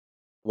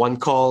One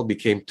call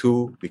became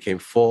 2, became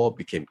 4,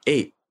 became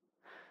 8.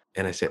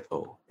 And I said,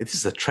 oh, this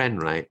is a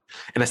trend, right?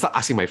 And I start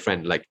asking my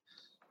friend, like,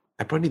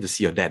 I probably need to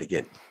see your dad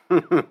again.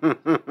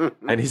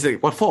 And he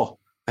said, what for?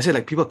 I said,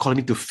 like, people are calling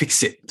me to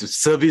fix it, to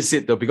service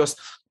it, though, because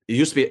it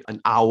used to be an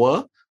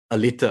hour, a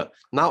liter.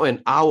 Now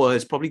an hour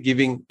is probably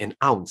giving an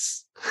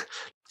ounce.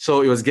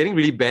 So it was getting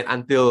really bad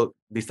until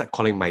they start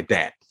calling my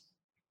dad.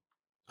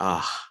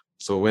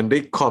 So when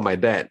they called my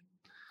dad,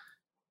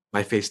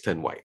 my face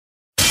turned white.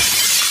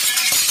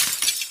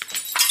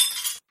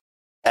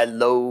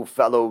 Hello,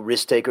 fellow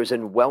risk takers,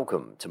 and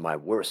welcome to my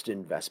worst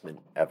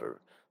investment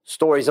ever.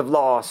 Stories of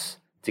loss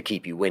to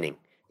keep you winning.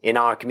 In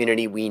our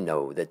community, we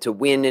know that to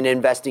win in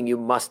investing, you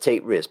must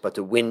take risk, but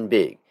to win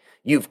big,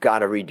 you've got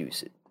to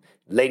reduce it.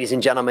 Ladies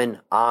and gentlemen,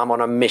 I'm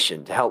on a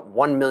mission to help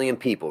 1 million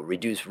people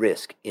reduce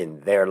risk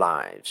in their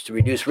lives. To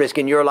reduce risk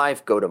in your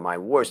life, go to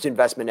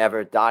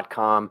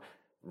myworstinvestmentever.com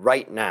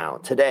right now,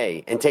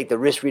 today, and take the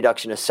risk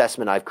reduction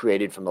assessment I've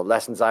created from the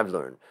lessons I've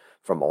learned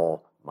from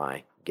all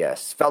my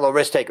guests. Fellow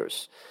risk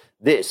takers,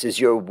 this is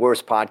your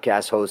worst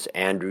podcast host,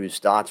 Andrew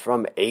Stotz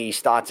from A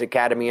Stotz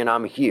Academy, and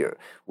I'm here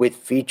with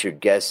featured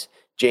guest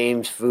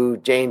James Fu.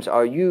 James,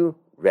 are you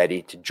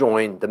ready to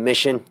join the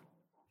mission?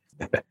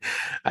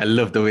 I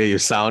love the way you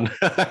sound.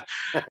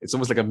 It's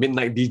almost like a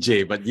midnight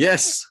DJ, but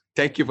yes,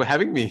 thank you for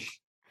having me.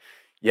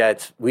 Yeah,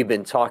 we've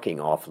been talking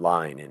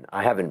offline, and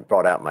I haven't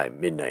brought out my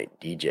midnight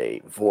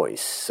DJ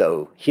voice,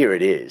 so here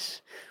it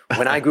is.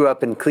 When I grew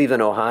up in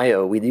Cleveland,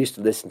 Ohio, we used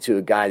to listen to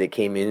a guy that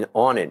came in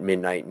on at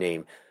midnight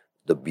named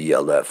the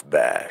BLF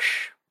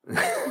Bash.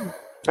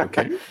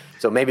 Okay.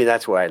 So maybe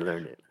that's where I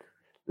learned it.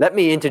 Let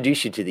me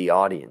introduce you to the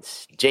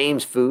audience.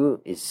 James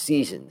Fu is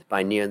seasoned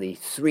by nearly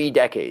 3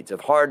 decades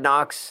of hard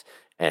knocks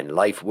and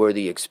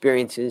life-worthy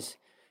experiences.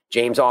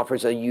 James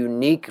offers a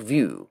unique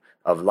view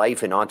of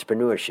life and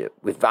entrepreneurship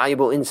with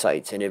valuable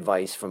insights and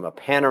advice from a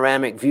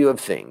panoramic view of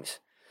things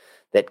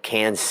that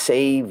can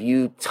save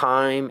you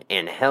time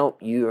and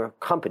help your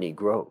company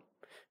grow.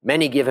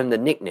 Many give him the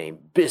nickname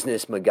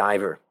Business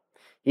MacGyver.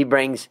 He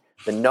brings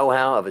the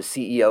know-how of a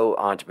CEO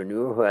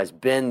entrepreneur who has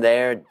been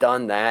there,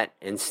 done that,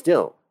 and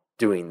still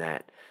doing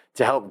that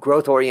to help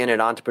growth-oriented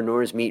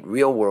entrepreneurs meet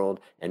real-world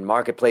and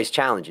marketplace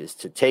challenges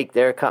to take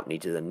their company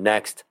to the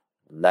next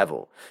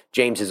level.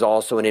 James is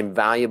also an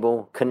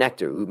invaluable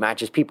connector who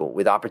matches people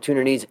with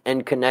opportunities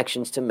and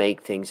connections to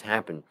make things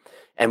happen.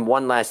 And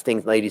one last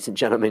thing, ladies and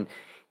gentlemen,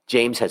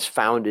 James has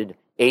founded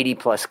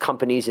 80-plus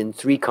companies in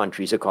 3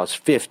 countries across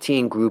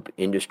 15 group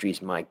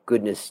industries. My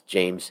goodness,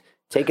 James,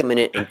 take a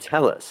minute and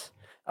tell us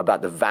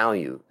about the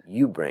value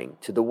you bring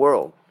to the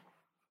world.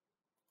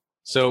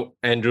 So,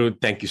 Andrew,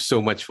 thank you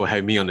so much for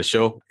having me on the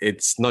show.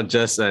 It's not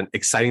just an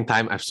exciting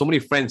time. I have so many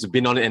friends who've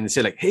been on it and they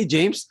say like, hey,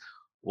 James,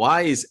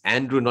 why is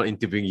Andrew not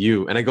interviewing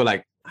you? And I go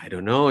like, I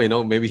don't know,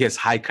 maybe he has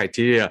high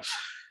criteria.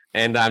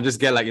 And I'm just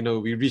get like,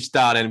 we reached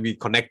out and we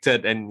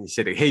connected and he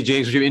said, hey,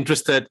 James, are you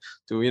interested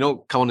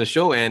to, come on the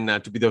show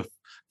and to be the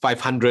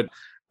 500,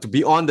 to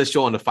be on the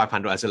show on the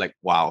 500? I said like,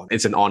 wow,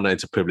 it's an honor.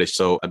 It's a privilege.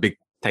 So a big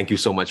thank you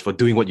so much for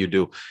doing what you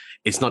do.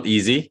 It's not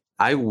easy.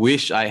 I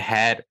wish I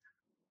had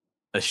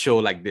a show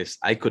like this.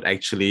 I could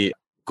actually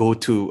go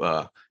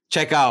to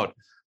check out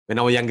when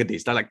I was younger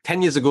days. Like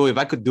 10 years ago, if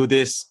I could do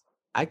this,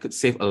 I could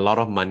save a lot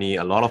of money,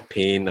 a lot of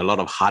pain, a lot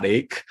of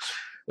heartache.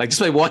 Like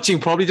just by watching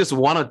probably just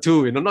 1 or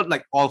 2, not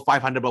like all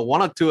 500, but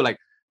 1 or 2, like,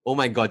 oh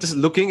my God, just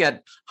looking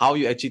at how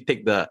you actually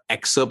take the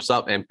excerpts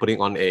up and putting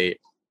on a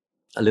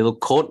little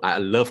quote. I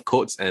love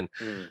quotes and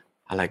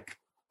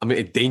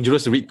it's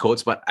dangerous to read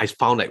quotes, but I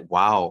found like,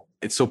 wow,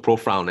 it's so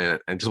profound. And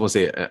I just want to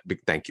say a big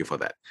thank you for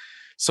that.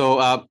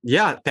 So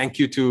thank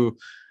you to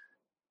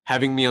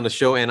having me on the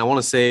show. And I want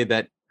to say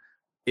that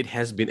it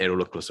has been a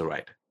roller coaster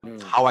ride.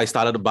 How I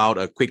started about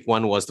a quick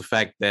one was the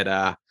fact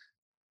that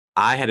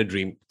I had a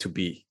dream to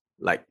be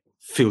like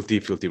filthy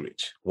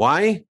rich.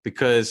 Why?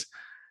 Because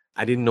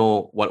I didn't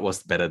know what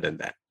was better than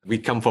that. We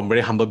come from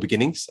very humble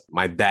beginnings.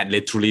 My dad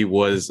literally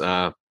was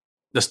the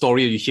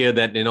story you hear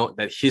that,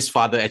 that his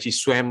father actually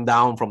swam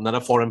down from another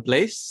foreign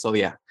place. So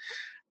yeah,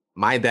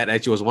 my dad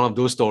actually was one of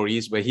those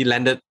stories where he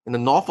landed in the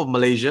north of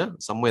Malaysia,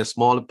 somewhere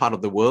small part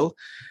of the world,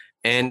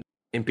 and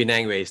in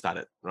Penang where he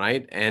started,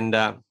 right? And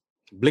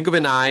blink of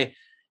an eye,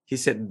 he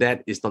said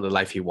that is not the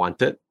life he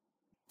wanted.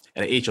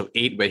 At the age of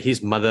 8, where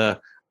his mother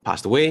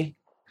passed away,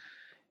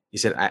 he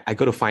said, I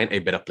got to find a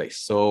better place.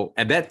 So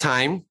at that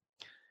time,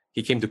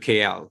 he came to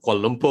KL,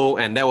 Kuala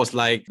Lumpur, and that was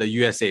like the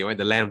USA, right?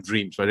 The land of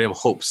dreams, right? The land of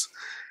hopes.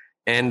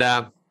 And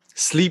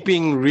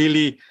sleeping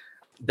really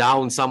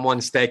down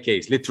someone's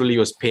staircase. Literally, he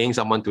was paying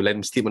someone to let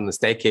him sleep on the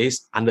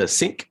staircase under a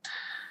sink.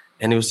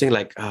 And he was saying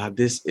like,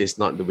 this is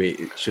not the way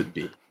it should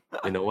be.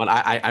 You know what?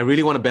 I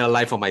really want a better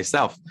life for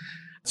myself.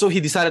 So he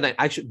decided that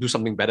I should do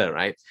something better,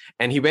 right?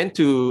 And he went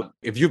to,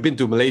 if you've been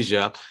to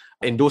Malaysia,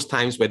 in those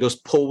times where those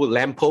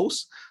lamp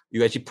posts,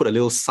 you actually put a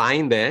little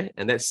sign there,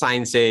 and that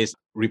sign says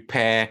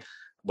repair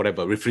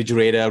whatever,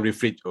 refrigerator,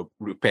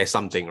 repair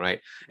something, right?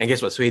 And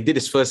guess what? So he did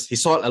his first, he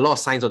saw a lot of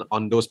signs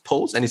on those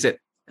posts, and he said,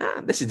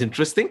 This is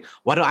interesting.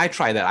 Why don't I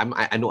try that?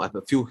 I know I have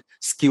a few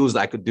skills that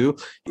I could do.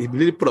 He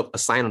really put up a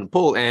sign on the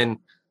pole. And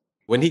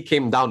when he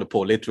came down the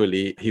pole,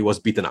 literally, he was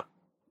beaten up.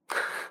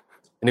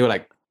 And they were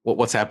like,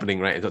 what's happening,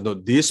 right? No,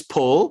 this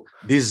pole,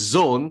 this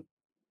zone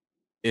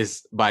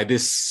is by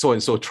this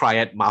so-and-so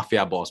triad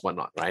mafia boss,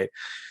 whatnot, right?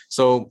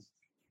 So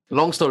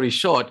long story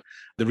short,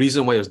 the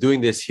reason why he was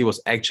doing this, he was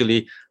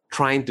actually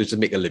trying to just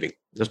make a living,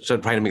 just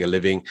trying to make a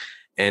living.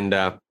 And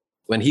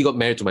when he got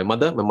married to my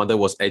mother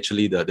was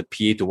actually the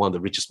PA to one of the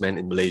richest men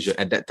in Malaysia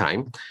at that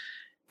time.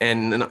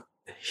 And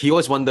he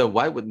always wondered,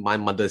 why would my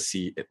mother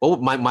see it? What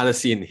would my mother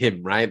see in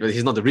him, right? But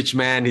he's not the rich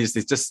man. He's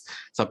just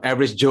some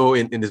average Joe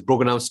in this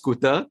broken down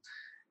scooter.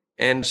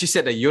 And she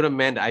said that you're a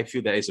man that I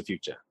feel there is a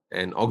future.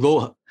 And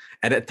although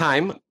at that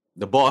time,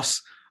 the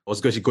boss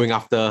was going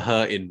after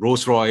her in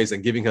Rolls Royce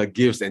and giving her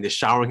gifts and they're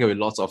showering her with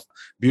lots of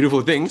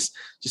beautiful things,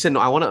 she said, no,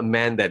 I want a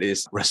man that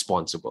is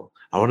responsible.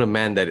 I want a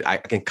man that I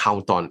can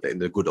count on in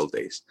the good old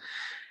days.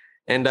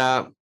 And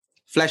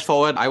flash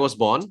forward, I was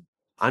born.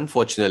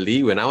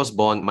 Unfortunately, when I was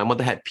born, my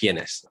mother had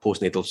PNS,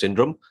 postnatal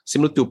syndrome,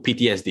 similar to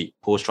PTSD,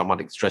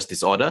 post-traumatic stress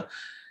disorder.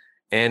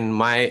 And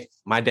my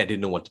dad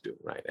didn't know what to do,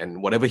 right?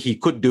 And whatever he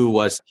could do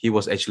was, he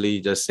was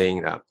actually just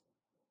saying,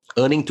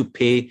 earning to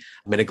pay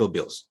medical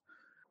bills,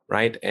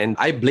 right? And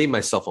I blame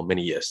myself for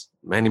many years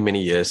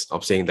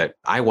of saying that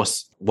I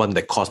was one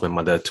that caused my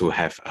mother to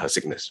have her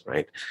sickness,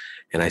 right?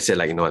 And I said,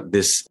 like, you know what,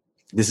 this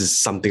is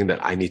something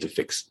that I need to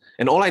fix.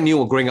 And all I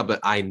knew growing up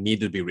that I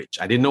needed to be rich.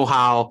 I didn't know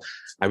how.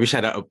 I wish I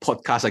had a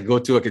podcast I go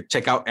to. I could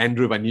check out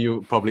Andrew if I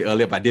knew probably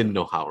earlier, but I didn't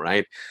know how,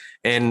 right?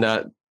 And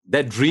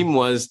that dream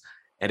was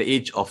at the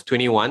age of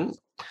 21.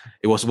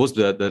 It was supposed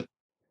to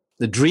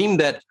the dream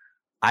that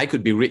I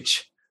could be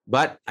rich,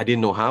 but I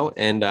didn't know how.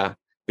 And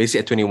basically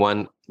at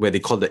 21, where they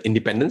call the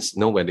independence,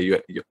 where you're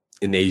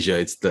in Asia,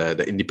 it's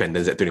the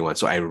independence at 21.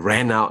 So I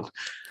ran out.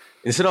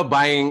 Instead of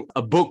buying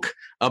a book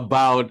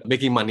about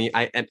making money,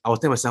 I was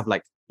telling myself,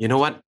 like, you know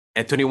what?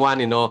 At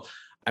 21,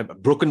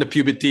 I've broken the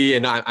puberty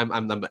and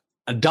I'm an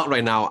adult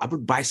right now. I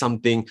would buy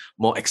something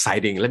more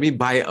exciting. Let me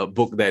buy a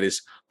book that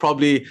is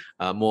probably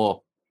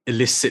more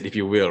illicit, if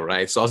you will,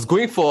 right? So I was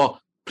going for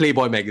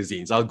Playboy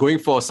magazines. I was going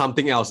for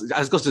something else. I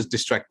was just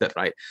distracted,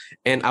 right?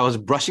 And I was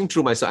brushing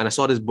through myself and I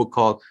saw this book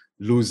called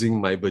Losing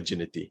My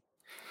Virginity.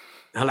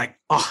 And I'm like,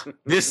 oh,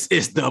 this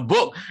is the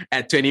book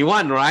at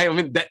 21, right? I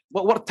mean,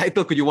 what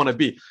title could you want to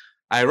be?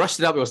 I rushed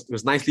it up. It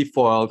was nicely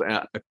foiled.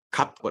 A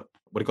cup, what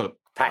do you call it?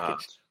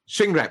 Package.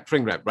 Shrink wrap,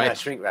 right? Yeah,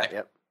 shrink wrap,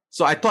 yep.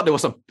 So I thought there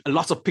was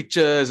lots of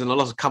pictures and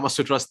lots of Kama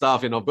Sutra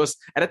stuff, because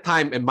at the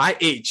time, at my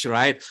age,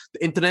 right,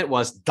 the internet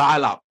was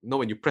dial-up.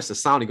 When you press the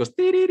sound, it goes,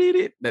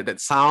 that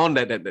sound,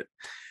 that.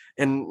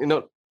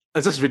 And,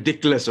 it's just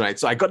ridiculous, right?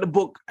 So I got the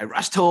book, I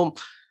rushed home,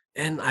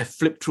 and I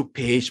flipped through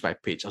page by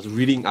page. I was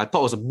reading, I thought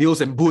it was a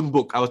Mills and Boon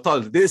book. I was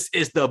told, this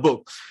is the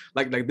book.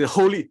 Like the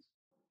holy,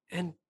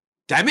 and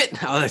damn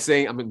it, I was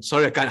saying,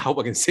 sorry, I hope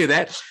I can say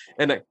that.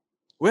 And like,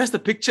 where's the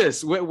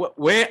pictures?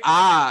 Where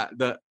are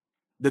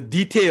the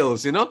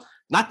details,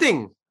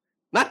 nothing.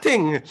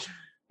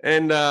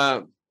 And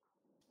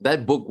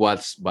that book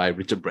was by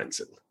Richard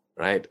Branson,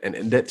 right?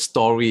 And that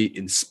story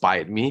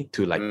inspired me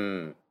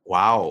to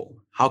wow,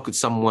 how could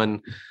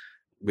someone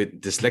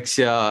with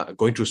dyslexia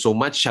going through so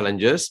much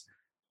challenges,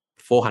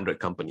 400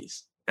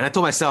 companies. And I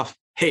told myself,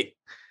 hey,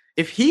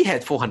 if he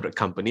had 400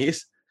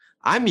 companies,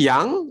 I'm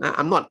young,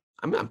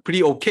 I'm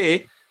pretty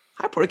okay.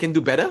 I probably can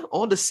do better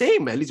or the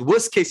same, at least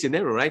worst case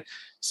scenario, right?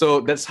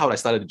 So that's how I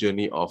started the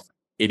journey of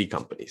 80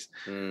 companies.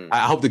 I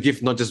hope to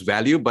give not just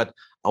value, but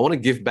I want to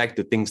give back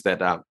to things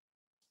that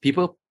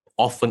people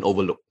often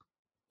overlook.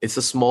 It's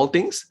the small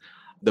things.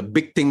 The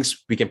big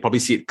things, we can probably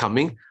see it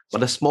coming, but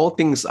the small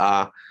things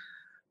are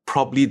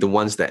probably the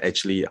ones that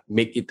actually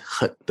make it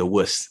hurt the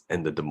worst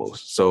and the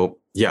most. So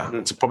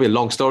it's probably a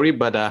long story,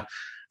 but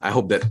I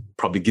hope that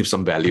probably gives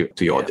some value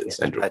to your audience,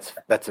 Andrew.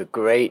 That's a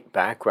great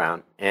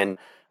background. And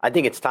I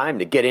think it's time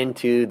to get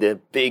into the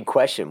big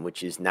question,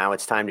 which is now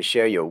it's time to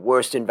share your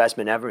worst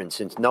investment ever. And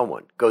since no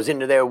one goes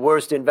into their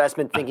worst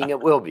investment thinking it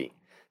will be,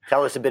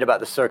 tell us a bit about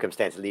the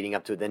circumstance leading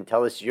up to it, then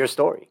tell us your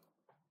story.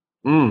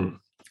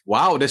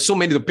 Wow, there's so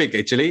many to pick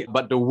actually,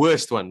 but the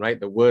worst one, right?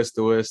 The worst.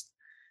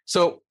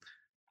 So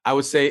I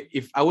would say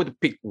if I were to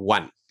pick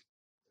one,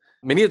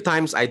 many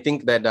times I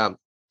think that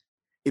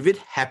if it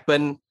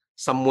happened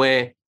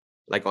somewhere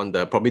like on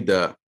probably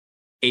the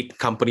 8th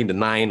company, the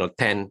 9 or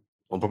 10,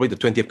 or probably the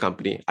 20th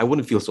company, I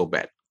wouldn't feel so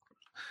bad.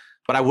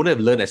 But I wouldn't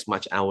have learned as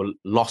much. I would have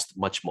lost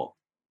much more.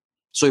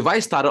 So if I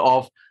started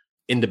off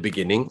in the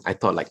beginning, I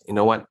thought like, you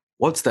know what?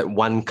 What's that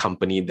one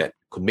company that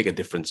could make a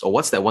difference? Or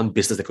what's that one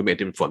business that could make a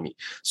difference for me?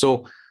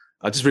 So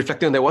just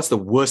reflecting on that, what's the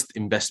worst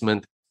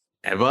investment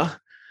ever?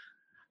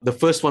 The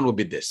first one would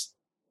be this.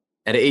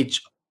 At the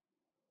age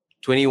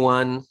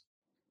 21,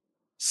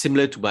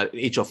 similar to my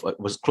age of,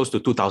 was close to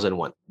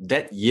 2001.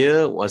 That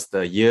year was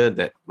the year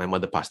that my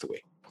mother passed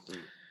away.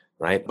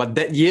 Right? But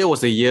that year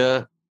was the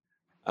year,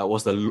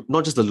 was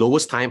not just the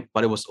lowest time,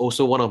 but it was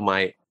also one of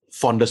my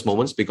fondest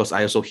moments because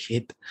I also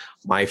hit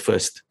my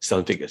first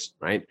 7 figures,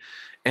 right?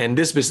 And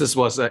this business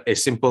was a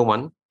simple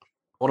one.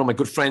 One of my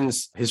good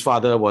friends, his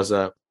father was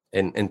an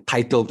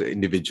entitled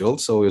individual,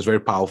 so he was very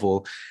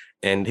powerful.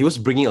 And he was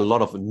bringing a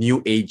lot of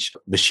new age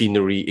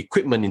machinery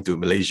equipment into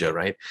Malaysia,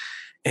 right?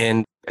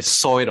 And I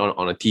saw it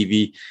on a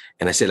TV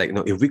and I said, like,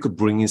 if we could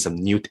bring in some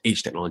new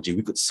age technology,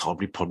 we could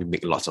probably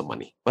make lots of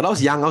money. But I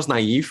was young, I was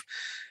naive.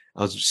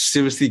 I was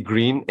seriously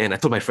green. And I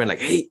told my friend, like,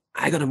 hey,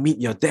 I got to meet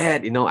your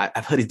dad.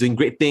 I've heard he's doing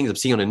great things. I'm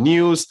seeing on the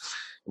news.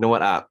 You know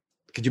what?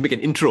 Could you make an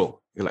intro?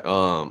 You're like,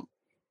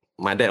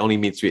 my dad only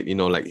meets with,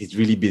 like he's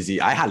really busy.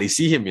 I hardly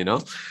see him,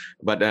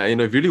 But, if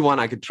you really want,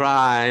 I could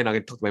try and I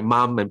could talk to my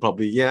mom and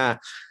probably, yeah.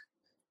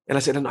 And I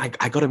said, no, I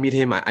got to meet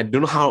him. I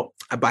don't know how,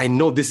 but I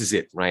know this is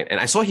it, right? And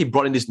I saw he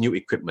brought in this new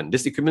equipment.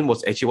 This equipment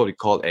was actually what we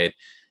call a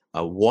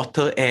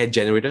water air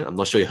generator. I'm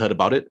not sure you heard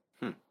about it.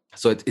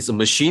 So it's a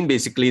machine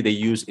basically they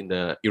use in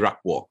the Iraq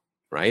war,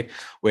 right?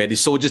 Where the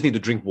soldiers need to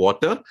drink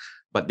water,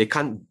 but they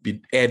can't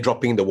be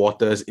airdropping the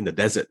waters in the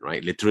desert,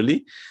 right?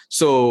 Literally.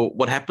 So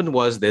what happened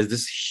was there's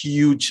this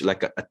huge,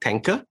 like a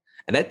tanker,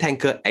 and that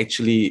tanker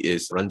actually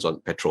runs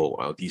on petrol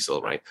or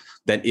diesel, right?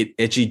 Then it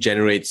actually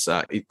generates,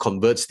 it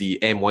converts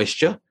the air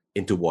moisture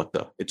into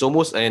water. It's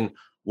almost in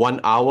 1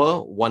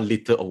 hour, 1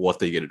 liter of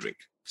water you get to drink.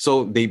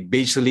 So they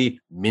basically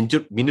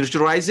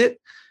miniaturize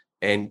it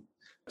and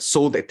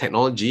sold that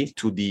technology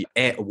to the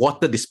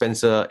water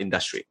dispenser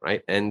industry,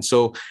 right? And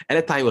so at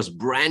that time, it was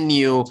brand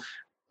new.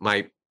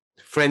 My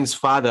friend's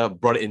father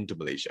brought it into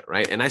Malaysia,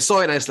 right? And I saw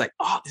it and I was like,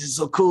 oh, this is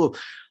so cool.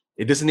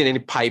 It doesn't need any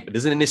pipe. It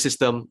doesn't need any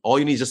system. All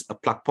you need is just a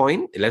plug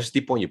point,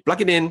 electricity point. You plug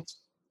it in,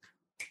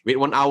 wait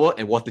 1 hour,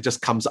 and water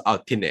just comes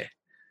out thin air.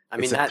 I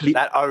mean,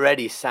 that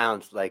already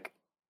sounds like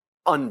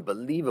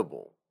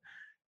unbelievable.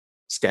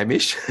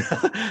 Scamish.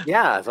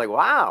 Yeah, it's like,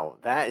 wow,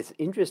 that is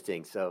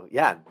interesting. So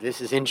yeah,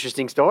 this is an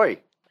interesting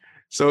story.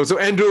 So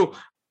Andrew,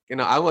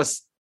 I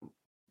was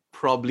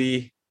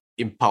probably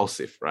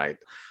impulsive, right?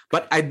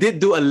 But I did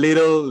do a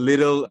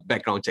little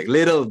background check,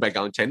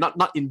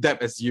 not in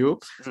depth as you,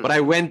 but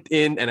I went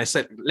in and I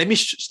said,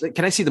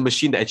 can I see the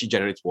machine that actually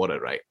generates water,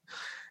 right?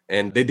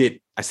 And they did.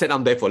 I sat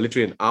down there for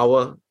literally an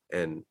hour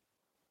and,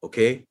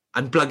 okay,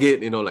 unplug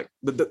it, like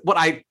what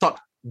I thought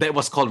that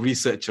was called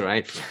research,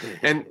 right?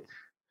 And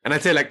I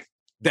said, like,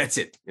 that's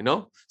it,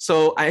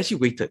 So I actually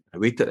waited. I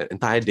waited an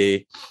entire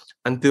day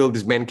until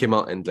this man came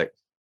out and like,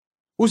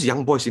 who's the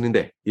young boy sitting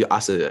there? He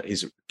asked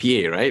his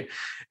PA, right?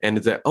 And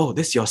it's like, oh,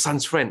 this is your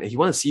son's friend. He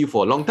wants to see you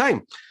for a long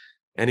time.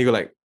 And he go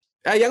like,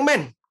 hey, young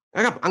man,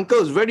 uncle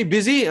is very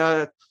busy.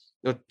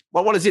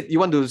 What is it you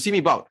want to see me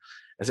about?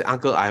 I said,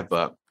 uncle, I have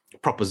a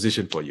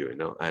proposition for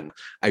you, and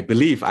I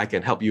believe I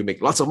can help you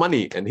make lots of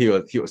money. And he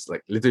was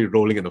like literally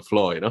rolling on the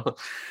floor,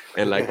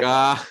 and like,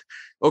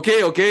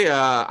 okay,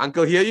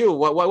 uncle, hear you.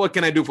 What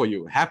can I do for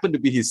you? Happened to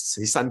be his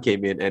son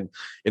came in, and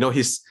he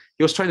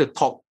was trying to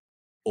talk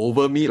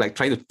over me, like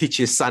trying to teach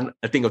his son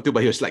a thing or two,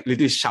 but he was like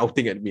literally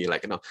shouting at me,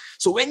 like,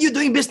 so when you're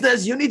doing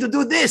business, you need to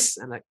do this.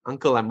 And like,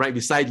 uncle, I'm right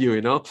beside you,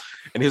 and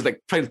he was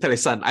like trying to tell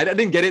his son. I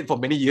didn't get it for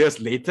many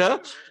years later,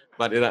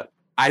 but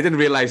I didn't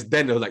realize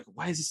then. I was like,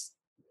 why is this?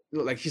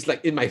 Like he's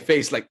like in my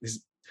face, like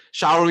he's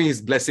showering his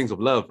blessings of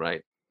love,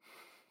 right?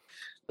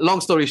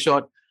 Long story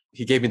short,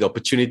 he gave me the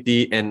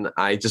opportunity and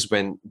I just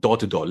went door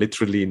to door,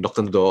 literally knocked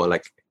on the door,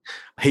 like,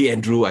 hey,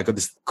 Andrew, I got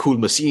this cool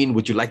machine.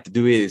 Would you like to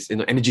do it? It's,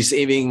 energy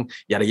saving,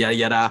 yada, yada,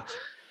 yada.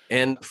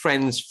 And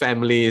friends,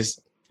 families,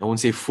 I won't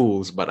say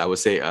fools, but I would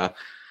say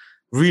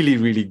really,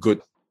 really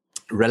good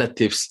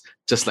relatives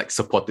just like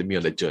supported me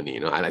on the journey,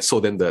 and I saw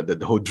them the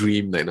whole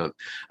dream,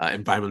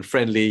 environment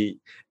friendly,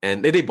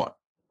 and they bought,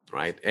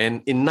 right?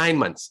 And in 9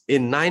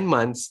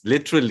 months,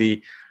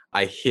 literally,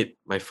 I hit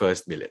my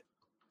first million.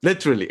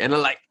 Literally. And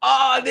I'm like,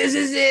 oh, this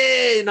is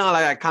it.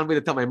 Like I can't wait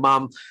to tell my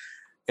mom.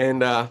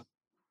 And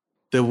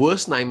the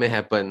worst nightmare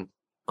happened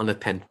on the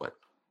 10th one.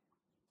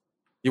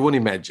 You won't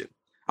imagine.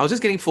 I was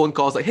just getting phone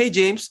calls like, hey,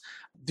 James,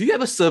 do you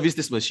ever service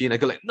this machine? I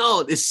go like,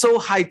 no, it's so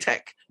high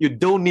tech. You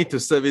don't need to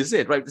service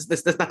it, right?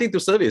 There's nothing to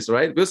service,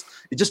 right? Because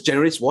it just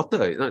generates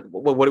water.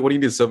 What do you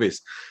need to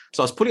service?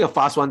 So I was putting a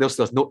fast one. There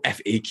was no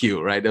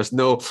FAQ, right? There's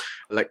no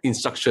like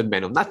instruction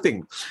manual,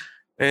 nothing.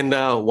 And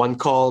one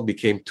call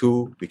became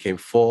 2, became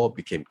 4,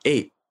 became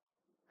 8.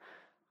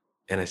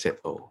 And I said,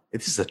 oh,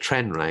 this is a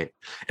trend, right?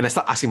 And I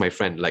start asking my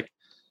friend, like,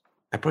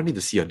 I probably need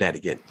to see your dad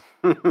again.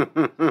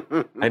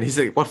 And he's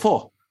like, what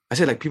for? I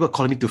said, like, people are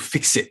calling me to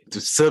fix it,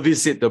 to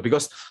service it, though,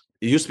 because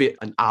it used to be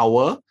an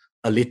hour,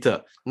 a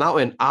liter. Now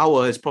an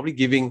hour is probably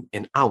giving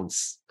an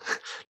ounce.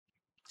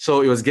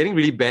 So it was getting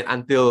really bad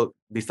until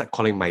they start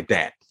calling my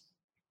dad.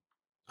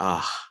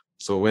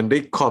 So when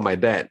they called my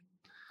dad,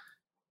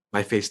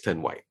 my face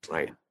turned white,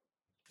 right?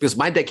 Because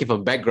my dad came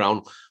from a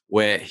background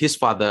where his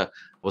father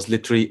was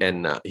literally,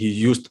 and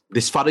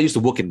his father used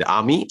to work in the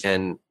army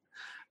and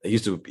he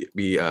used to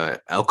be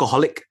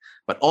alcoholic.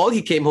 But all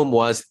he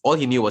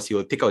knew was he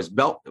would take out his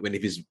belt when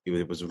if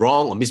it was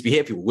wrong or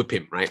misbehaved, he would whip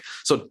him, right?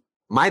 So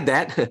my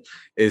dad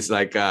is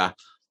like a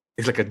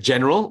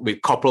general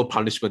with corporal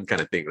punishment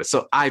kind of thing.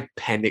 So I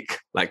panic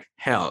like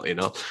hell,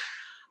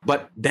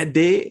 But that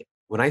day,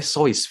 when I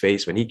saw his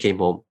face when he came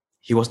home,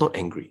 he was not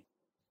angry.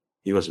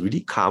 He was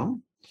really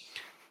calm,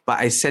 but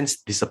I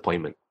sensed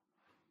disappointment.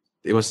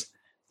 There's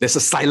a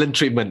silent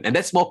treatment, and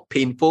that's more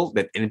painful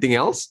than anything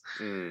else.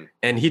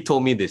 And he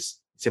told me this.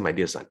 He said, my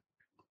dear son,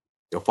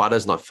 your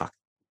father's not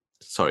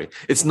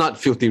it's not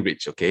filthy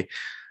rich, okay?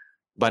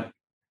 But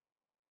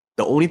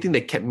the only thing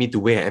that kept me to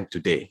where I am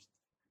today,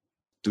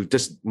 to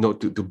just,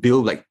 to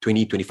build like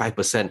 20,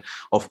 25%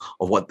 of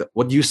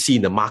what you see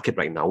in the market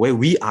right now, where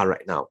we are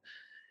right now,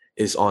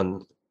 is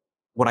on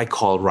what I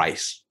call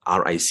rice,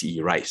 RICE,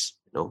 rice,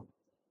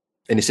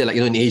 And he said,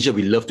 in Asia,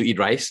 we love to eat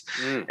rice.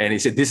 And he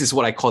said, this is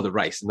what I call the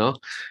rice,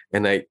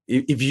 And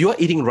if you're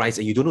eating rice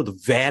and you don't know the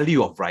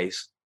value of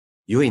rice,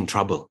 you're in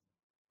trouble.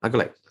 I go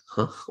like,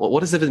 huh? What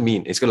does that even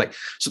mean? It's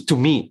so to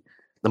me,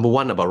 number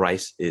one about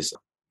rice is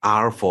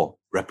R for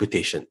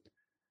reputation.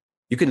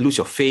 You can lose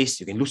your face,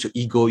 you can lose your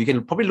ego, you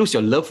can probably lose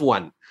your loved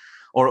one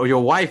or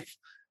your wife,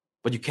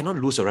 but you cannot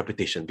lose your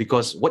reputation,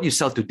 because what you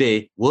sell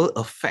today will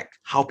affect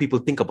how people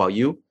think about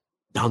you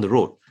down the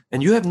road.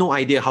 And you have no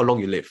idea how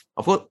long you live.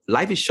 Of course,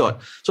 life is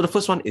short. So the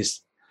first one is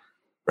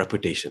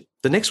reputation.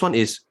 The next one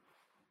is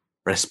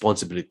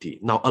responsibility.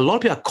 Now, a lot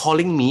of people are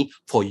calling me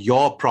for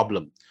your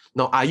problem.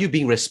 Now, are you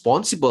being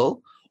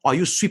responsible, or are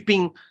you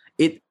sweeping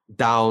it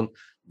down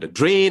the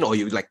drain, or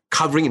you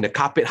covering in the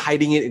carpet,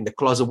 hiding it in the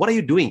closet? What are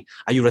you doing?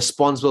 Are you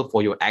responsible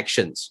for your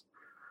actions?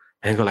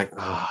 And I go like,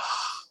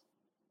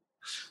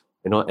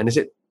 and they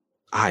said,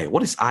 I.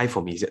 What is I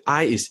for me? He said,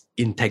 I is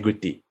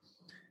integrity.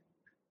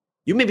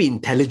 You may be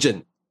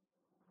intelligent.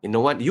 You know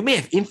what? You may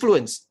have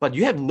influence, but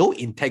you have no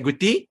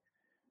integrity.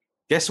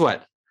 Guess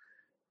what?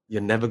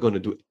 You're not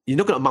going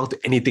to amount to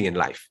anything in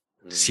life.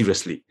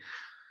 Seriously.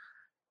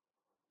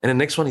 And the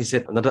next one, he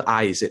said, another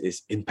I, he said,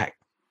 is impact.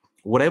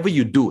 Whatever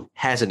you do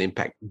has an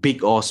impact,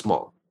 big or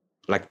small.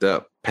 Like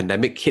the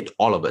pandemic hit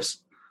all of us,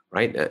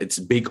 right? It's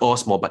big or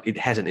small, but it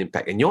has an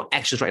impact. And your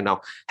actions right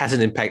now has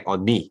an impact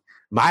on me,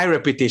 my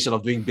reputation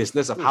of doing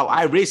business, of how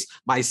I raise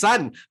my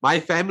son, my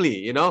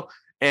family,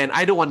 and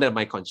I don't want that on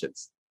my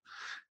conscience.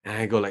 And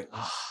I go like,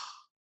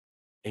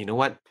 and you know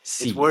what?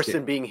 It's worse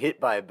than being hit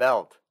by a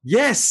belt.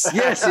 Yes.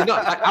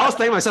 I was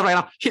telling myself right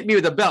now, hit me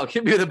with the belt,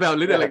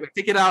 literally,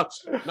 take it out.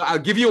 No, I'll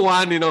give you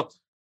one,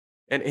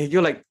 And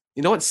you're like,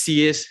 you know what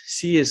C is?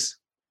 C is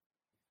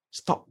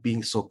stop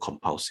being so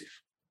compulsive.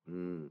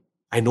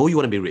 I know you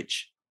want to be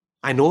rich.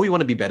 I know you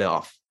want to be better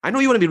off. I know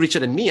you want to be richer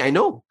than me. I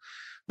know.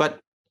 But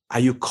are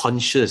you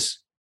conscious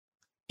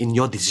in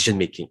your decision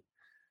making?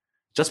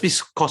 Just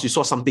because you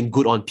saw something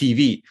good on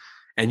TV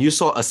and you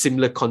saw a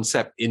similar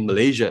concept in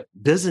Malaysia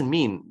doesn't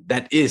mean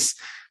that is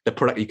the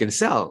product you can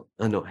sell.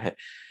 No.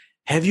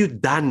 Have you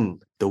done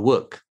the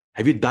work?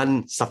 Have you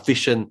done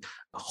sufficient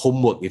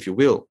homework, if you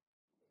will?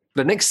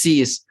 The next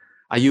C is,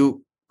 are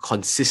you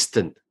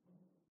consistent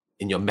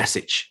in your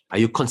message? Are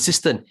you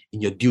consistent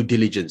in your due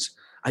diligence?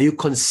 Are you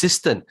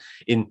consistent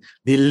in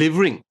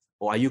delivering,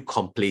 or are you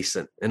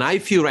complacent? And I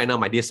feel right now,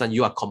 my dear son,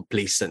 you are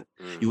complacent.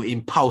 You're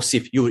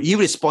impulsive. You're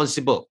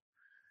irresponsible.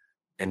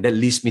 And that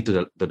leads me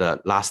to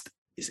the last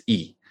is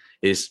E,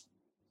 is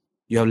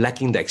you are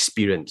lacking the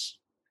experience.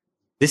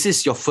 This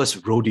is your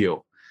first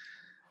rodeo.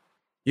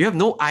 You have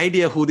no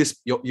idea who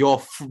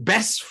your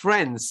best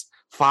friend's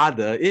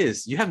father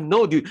is. You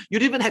don't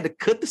even have the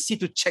courtesy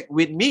to check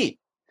with me.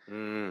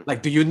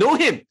 Do you know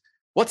him?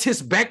 What's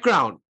his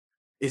background?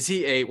 Is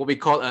he what we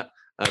call a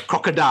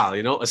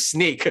crocodile, a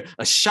snake,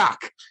 a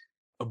shark,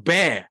 a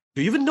bear?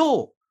 Do you even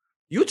know?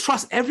 You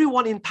trust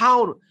everyone in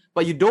town,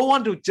 but you don't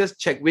want to just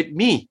check with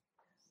me.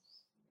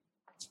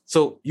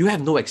 So you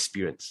have no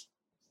experience.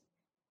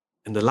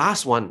 And the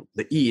last one,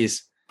 the E,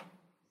 is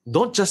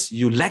not just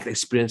you lack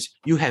experience,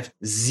 you have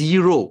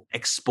zero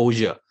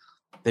exposure.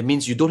 That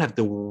means you don't have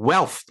the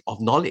wealth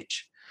of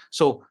knowledge.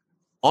 So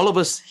all of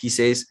us, he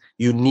says,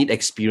 you need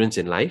experience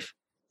in life,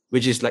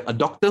 which is like a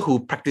doctor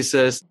who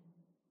practices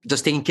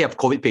just taking care of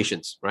COVID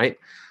patients, right?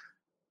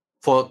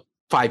 For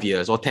 5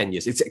 years or 10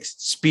 years, it's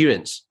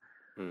experience.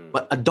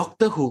 But a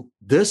doctor who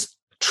does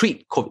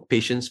treat COVID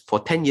patients for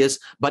 10 years,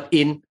 but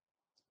in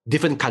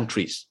different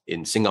countries,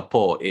 in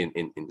Singapore, in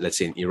let's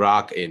say in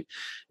Iraq, in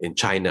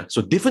China.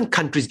 So different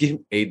countries give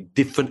him a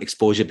different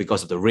exposure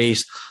because of the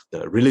race,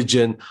 the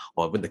religion,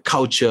 or the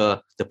culture,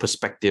 the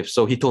perspective.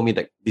 So he told me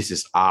that this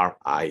is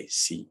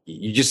RICE.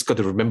 You just got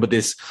to remember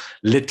this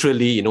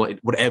literally,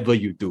 whatever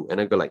you do.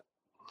 And I go like,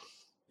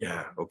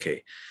 yeah,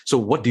 okay. So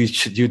what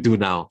should you do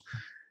now?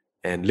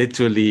 And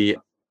literally,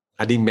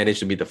 I didn't manage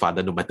to meet the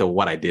father no matter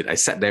what I did. I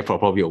sat there for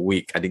probably a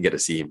week. I didn't get to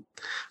see him.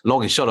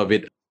 Long and short of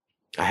it,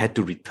 I had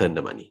to return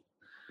the money.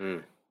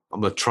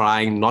 I'm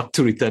trying not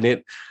to return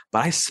it,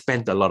 but I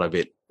spent a lot of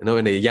it. In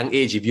a young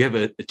age, if you have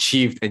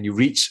achieved and you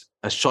reach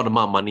a short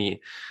amount of money,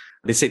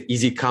 they said,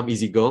 easy come,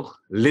 easy go.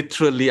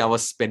 Literally, I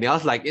was spending. I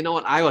was like, you know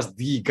what? I was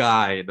the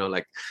guy,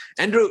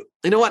 Andrew,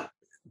 you know what?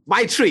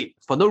 My treat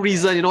for no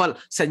reason,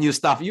 send you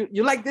stuff.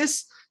 You like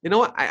this? You know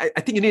what? I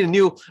think you need a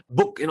new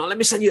book. Let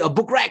me send you a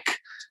book rack.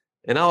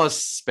 And I was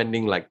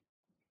spending like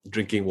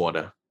drinking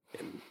water.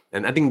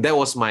 And I think that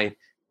was my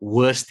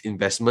worst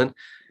investment.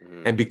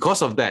 And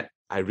because of that,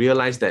 I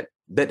realized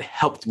that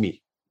helped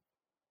me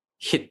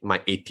hit my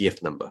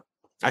ATF number.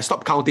 I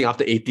stopped counting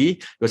after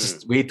 80 because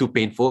it's way too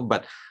painful.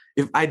 But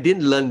if I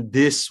didn't learn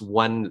this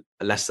one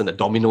lesson, the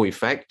domino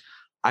effect,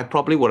 I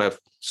probably would have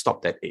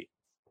stopped at 8.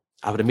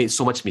 I would have made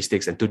so much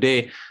mistakes. And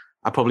today,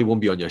 I probably won't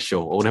be on your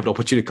show. I won't have the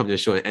opportunity to come to your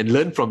show and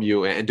learn from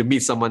you and to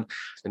meet someone,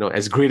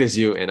 as great as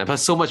you. And I've heard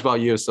so much about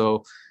you.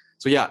 So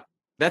yeah,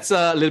 that's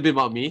a little bit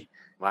about me.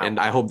 Wow. And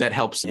I hope that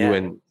helps you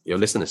and your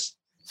listeners.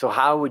 So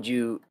how would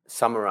you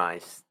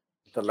summarize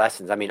the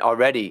lessons? I mean,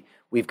 already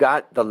we've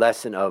got the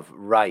lesson of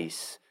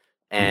rice,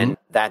 and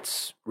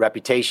that's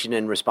reputation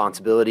and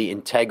responsibility,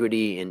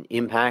 integrity and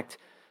impact.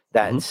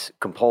 That's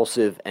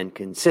compulsive and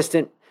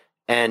consistent.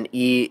 And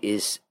E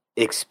is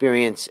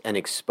experience and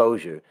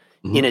exposure.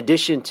 In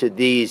addition to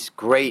these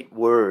great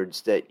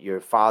words that your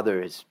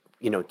father has,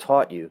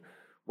 taught you,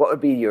 what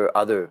would be your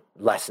other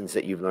lessons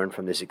that you've learned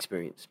from this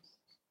experience?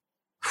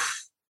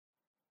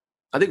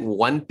 I think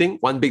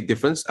one big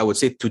difference, I would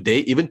say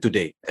even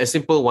today, a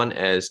simple one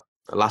as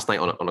last night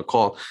on a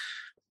call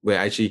where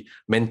I actually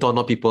mentor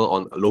not people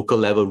on a local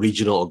level,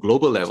 regional or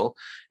global level.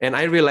 And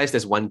I realized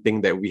there's one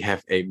thing that we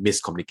have a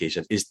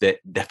miscommunication is that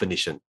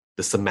definition,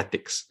 the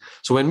semantics.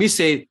 So when we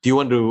say, do you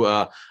want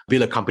to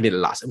build a company that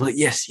lasts? I'm like,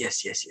 yes.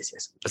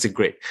 I said,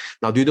 great.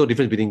 Now, do you know the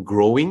difference between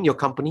growing your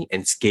company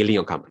and scaling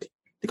your company?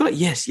 They go like,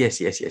 yes.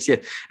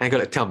 And I go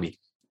like, tell me.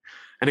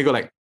 And they go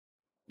like,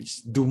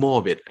 just do more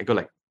of it. I go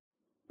like,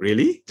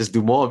 really? Just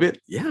do more of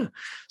it? Yeah.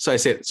 So I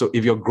said, so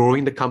if you're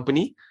growing the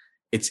company,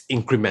 it's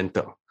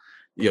incremental.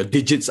 Your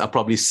digits are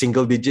probably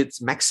single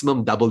digits,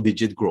 maximum double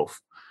digit growth.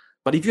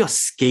 But if you're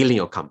scaling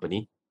your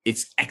company,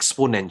 it's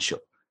exponential.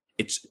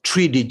 It's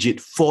 3-digit,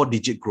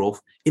 4-digit growth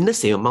in the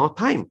same amount of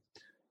time.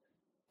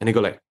 And they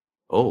go like,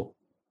 oh,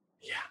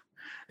 yeah.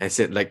 And I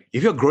said, like,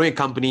 if you're growing a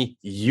company,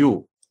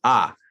 you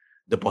are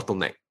the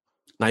bottleneck.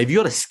 Now, if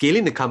you're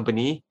scaling the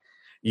company,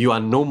 you are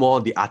no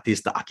more the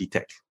artist, the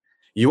architect.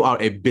 You are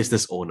a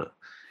business owner.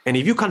 And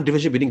if you can't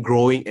differentiate between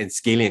growing and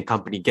scaling a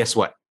company, guess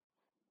what?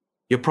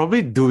 You're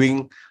probably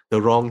doing the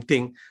wrong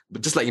thing.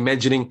 But just like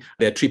imagining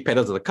there are 3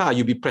 pedals of the car,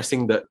 you'll be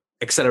pressing the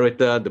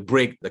accelerator, the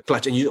brake, the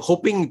clutch, and you're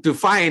hoping to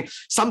find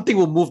something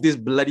will move this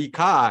bloody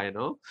car,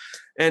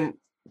 And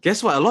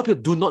guess what? A lot of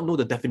people do not know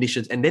the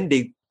definitions, and then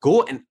they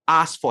go and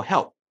ask for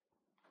help,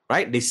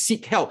 right? They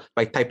seek help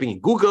by typing in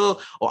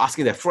Google or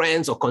asking their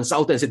friends or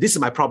consultants and say, this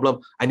is my problem,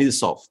 I need to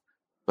solve.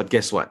 But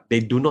guess what? They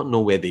do not know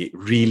where they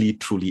really,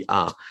 truly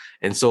are.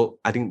 And so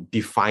I think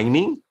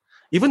defining,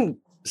 even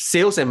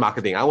sales and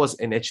marketing, I was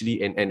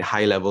in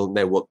high-level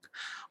network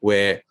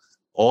where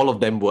all of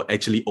them were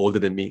actually older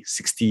than me,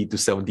 60 to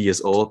 70 years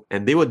old,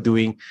 and they were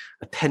doing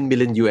a 10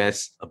 million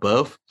US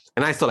above.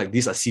 And I thought like,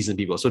 these are seasoned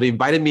people. So they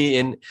invited me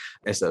in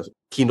as a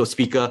keynote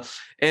speaker.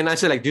 And I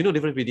said like, do you know the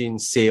difference between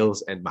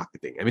sales and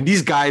marketing? I mean,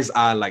 these guys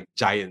are like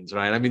giants,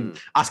 right? I mean,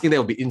 asking them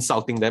would be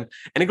insulting them.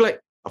 And they go like,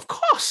 of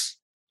course.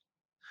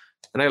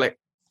 And I'm like,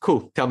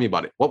 cool, tell me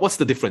about it. What's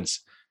the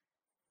difference?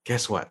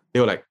 Guess what?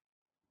 They were like,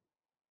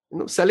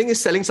 selling is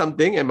selling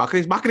something and marketing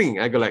is marketing.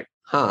 I go like,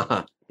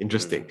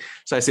 interesting.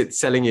 So I said,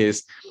 selling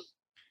is,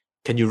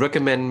 can you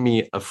recommend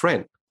me a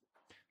friend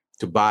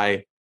to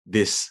buy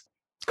this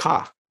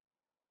car?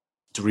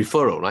 To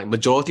referral, right?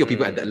 Majority of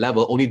people at that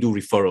level only do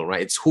referral,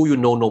 right? It's who you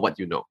know what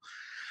you know.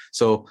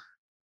 So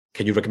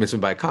can you recommend me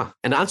to buy a car?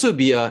 And the answer would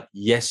be a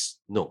yes,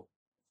 no.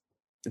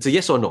 It's a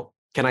yes or no.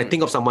 Can I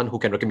think of someone who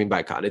can recommend me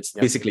buy a car? That's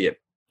basically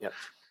it. Yep.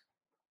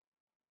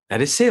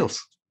 That is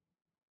sales.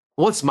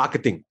 What's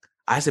marketing?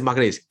 I said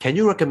marketing is, can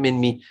you recommend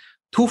me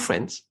 2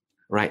 friends,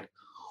 right,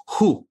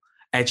 who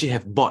actually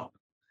have bought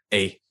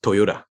a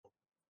Toyota?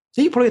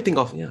 So you probably think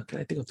of, can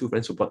I think of 2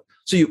 friends who bought?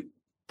 So you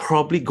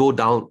probably go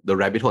down the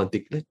rabbit hole and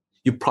think,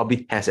 you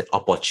probably has an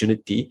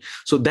opportunity.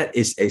 So that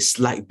is a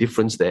slight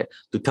difference there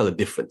to tell the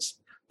difference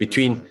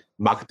between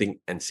marketing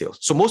and sales.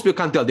 So most people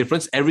can't tell the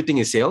difference. Everything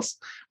is sales.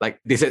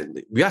 Like they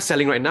said, we are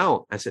selling right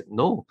now. I said,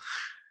 no,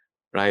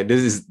 right?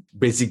 This is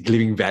basic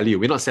giving value.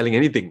 We're not selling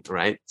anything,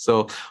 right?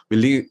 So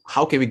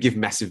how can we give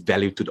massive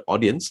value to the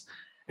audience?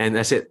 And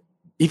I said,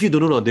 if you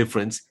don't know the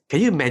difference,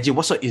 can you imagine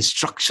what sort of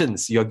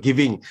instructions you're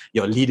giving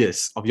your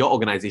leaders of your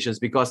organizations?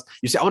 Because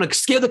you say, I want to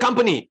scale the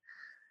company.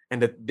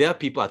 And their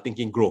people are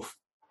thinking growth.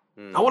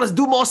 I want to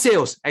do more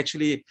sales.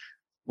 Actually,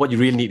 what you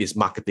really need is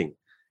marketing.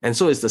 And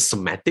so it's the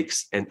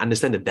semantics and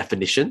understand the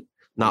definition.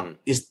 Now,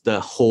 is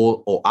the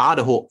whole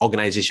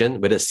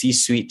organization, whether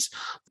C-suite,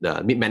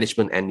 the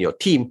mid-management and your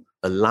team,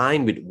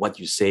 align with what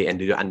you say, and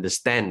do you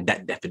understand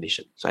that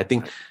definition? So I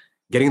think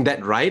getting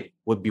that right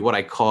would be what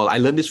I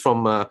learned this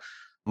from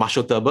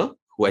Marshall Thurber,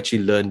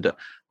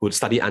 who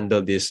studied under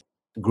this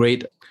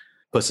great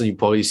person you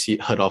probably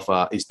heard of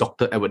is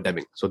Dr. Edward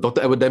Deming. So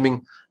Dr. Edward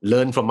Deming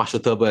learned from Marshall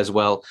Thurber as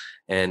well.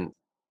 And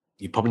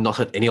you probably not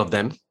heard any of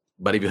them.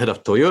 But if you heard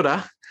of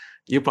Toyota,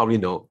 you probably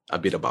know a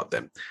bit about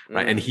them,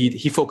 right? And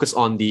he focused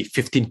on the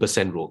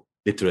 15% rule,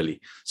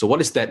 literally. So what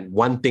is that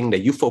one thing that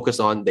you focus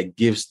on that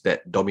gives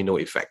that domino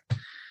effect?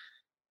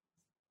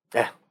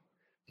 Yeah,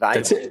 valuable.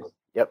 That's it.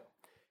 Yep.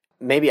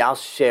 Maybe I'll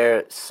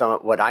share some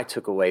of what I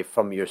took away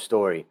from your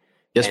story.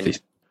 Yes,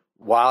 please.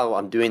 While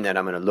I'm doing that,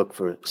 I'm going to look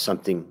for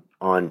something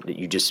on that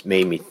you just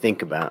made me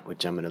think about,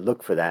 which I'm going to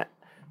look for that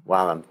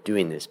while I'm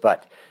doing this.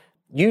 But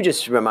you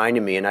just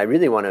reminded me, and I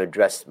really want to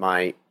address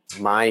my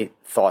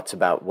thoughts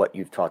about what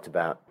you've talked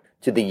about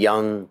to the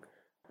young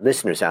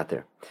listeners out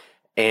there.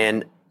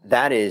 And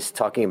that is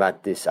talking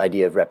about this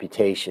idea of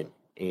reputation.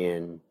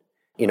 And,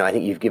 I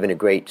think you've given a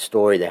great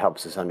story that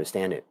helps us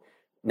understand it.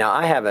 Now,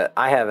 I have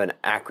an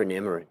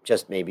acronym, or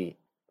just maybe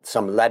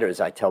some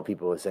letters I tell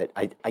people, is that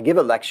I give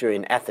a lecture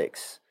in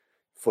ethics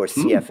for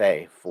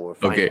CFA, for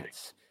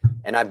finance. Okay.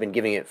 And I've been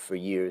giving it for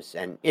years.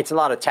 And it's a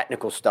lot of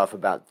technical stuff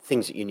about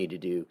things that you need to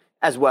do,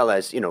 as well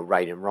as,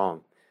 right and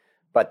wrong.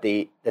 But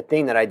the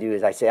thing that I do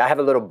is I say, I have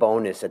a little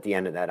bonus at the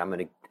end of that. I'm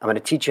going to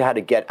teach you how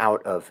to get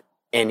out of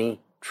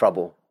any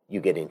trouble you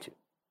get into.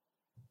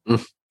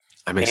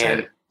 I'm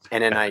excited.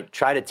 And then I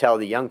try to tell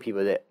the young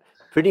people that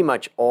pretty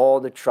much all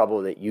the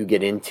trouble that you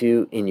get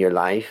into in your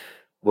life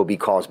will be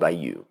caused by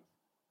you.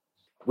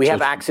 We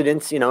have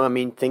accidents,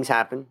 things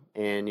happen.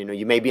 And,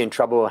 you may be in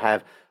trouble,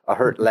 have a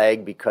hurt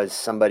leg because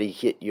somebody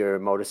hit your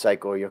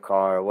motorcycle or your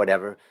car or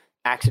whatever.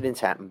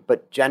 Accidents happen.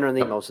 But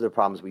generally, most of the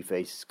problems we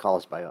face is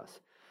caused by us.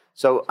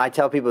 So I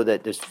tell people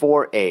that there's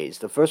 4 A's.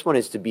 The first one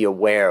is to be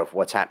aware of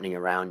what's happening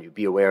around you.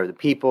 Be aware of the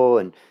people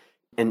and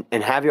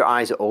have your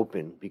eyes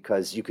open,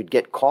 because you could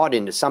get caught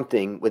into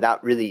something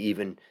without really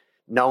even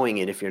knowing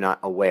it if you're not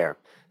aware.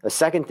 The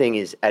second thing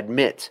is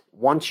admit.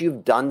 Once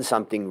you've done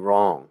something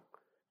wrong,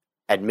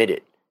 admit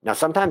it. Now,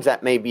 sometimes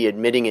that may be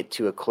admitting it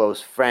to a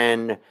close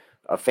friend,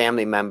 a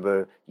family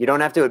member. You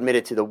don't have to admit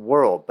it to the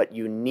world, but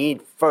you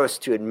need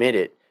first to admit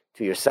it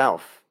to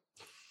yourself.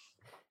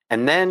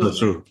 And then, that's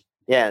true.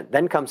 Yeah,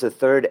 then comes the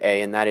third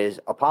A, and that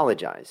is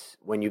apologize.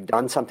 When you've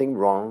done something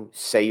wrong,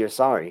 say you're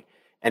sorry.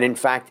 And in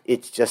fact,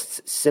 it's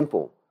just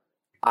simple.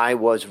 I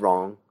was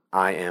wrong.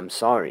 I am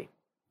sorry.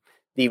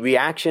 The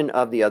reaction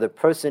of the other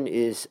person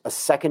is a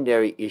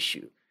secondary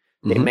issue.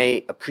 They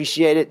may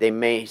appreciate it. They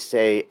may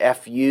say,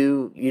 F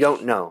you. You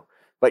don't know.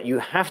 But you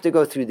have to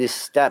go through this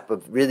step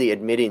of really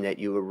admitting that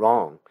you were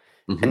wrong.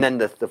 And then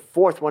the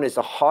fourth one is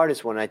the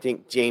hardest one. I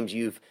think, James,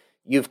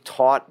 you've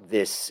taught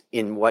this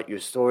in what your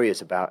story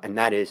is about, and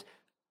that is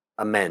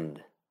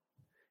amend.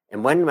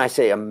 And when I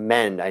say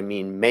amend, I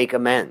mean make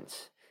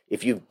amends.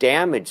 If you've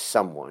damaged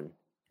someone,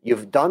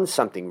 you've done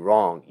something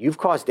wrong, you've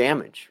caused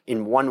damage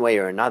in one way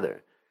or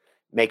another,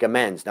 make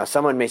amends. Now,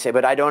 someone may say,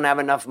 but I don't have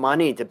enough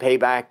money to pay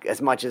back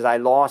as much as I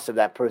lost of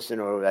that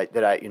person, or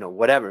that I,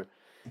 whatever.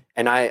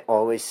 And I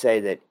always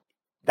say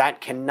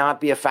that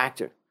cannot be a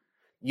factor.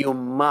 You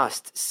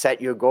must set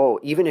your goal.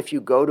 Even if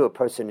you go to a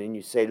person and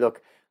you say,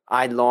 look,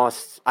 I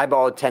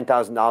borrowed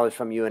 $10,000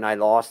 from you and I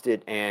lost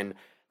it. And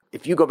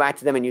if you go back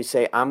to them and you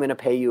say, I'm going to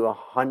pay you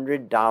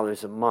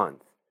 $100 a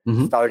month,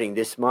 starting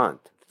this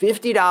month,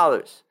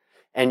 $50,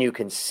 and you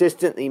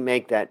consistently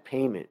make that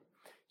payment,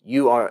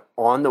 you are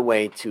on the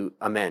way to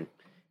amend.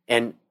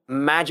 And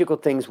magical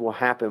things will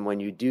happen when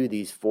you do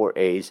these 4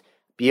 A's.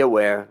 Be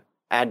aware,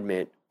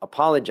 admit,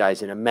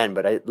 apologize, and amend.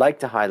 But I'd like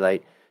to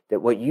highlight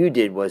that what you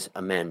did was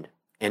amend.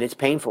 And it's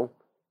painful.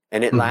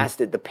 And it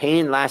lasted. The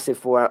pain lasted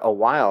for a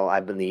while, I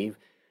believe,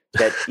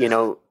 that,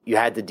 you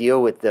had to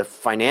deal with the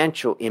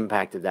financial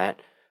impact of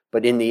that.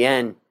 But in the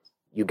end,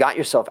 you got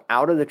yourself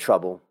out of the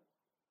trouble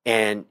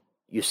and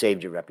you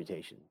saved your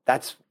reputation.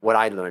 That's what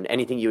I learned.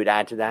 Anything you would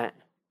add to that?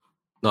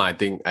 No, I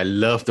think I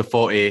love the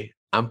 4A.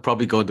 I'm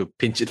probably going to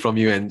pinch it from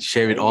you and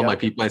share with all my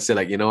people and say,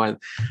 like,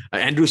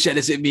 Andrew shared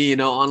this with me,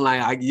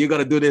 online. You got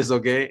to do this,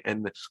 okay?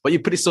 But you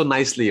put it so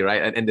nicely,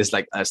 right? And there's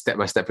like a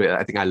step-by-step.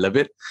 I think I love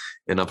it.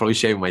 And I'll probably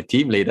share with my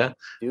team later.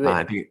 Do it.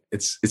 I think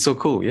it's so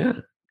cool. Yeah,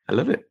 I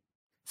love it.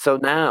 So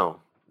now,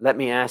 let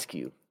me ask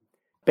you,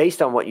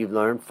 based on what you've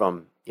learned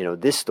from,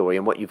 this story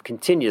and what you've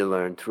continued to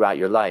learn throughout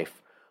your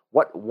life,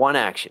 what one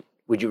action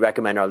would you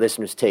recommend our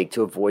listeners take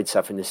to avoid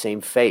suffering the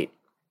same fate?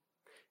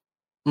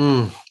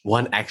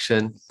 One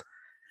action.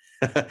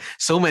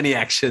 So many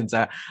actions.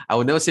 I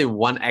would never say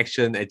one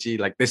action. Actually,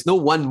 like there's no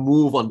one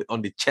move on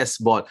the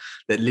chessboard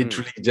that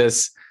literally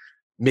just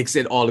makes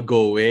it all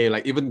go away.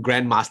 Like even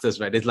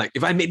grandmasters, right? It's like,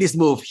 if I make this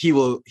move, he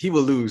will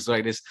lose,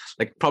 right? There's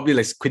like probably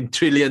like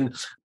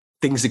quintillion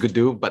things he could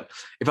do. But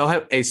if I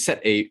have set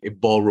a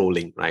ball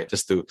rolling, right,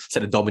 just to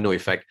set a domino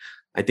effect,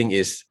 I think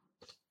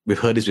we've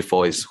heard this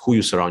before, is who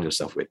you surround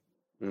yourself with,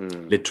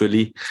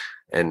 literally.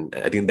 And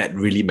I think that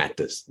really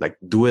matters. Like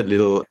do a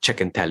little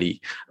check and tally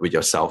with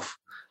yourself.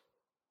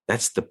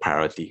 That's the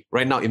priority.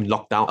 Right now in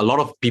lockdown, a lot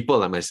of people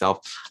like myself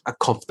are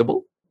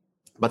comfortable,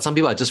 but some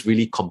people are just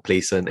really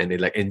complacent and they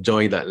like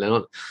enjoy that.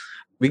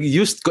 We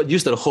got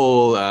used to the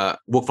whole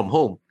work from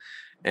home.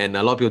 And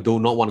a lot of people do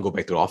not want to go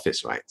back to the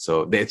office, right?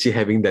 So they're actually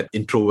having that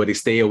introverted,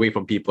 stay away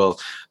from people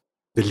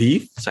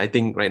belief. So I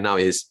think right now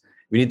is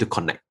we need to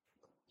connect.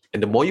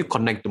 And the more you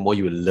connect, the more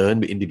you will learn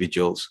with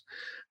individuals.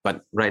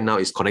 But right now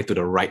is connect to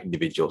the right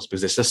individuals,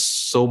 because there's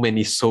just so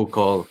many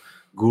so-called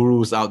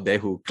gurus out there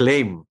who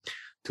claim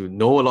to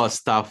know a lot of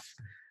stuff,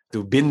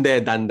 to been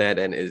there, done that.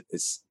 And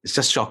it's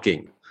just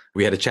shocking.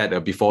 We had a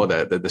chat before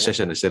the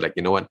session and said, like,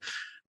 you know what?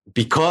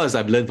 Because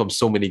I've learned from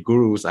so many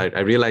gurus, I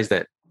realized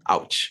that,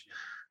 ouch,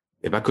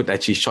 if I could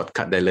actually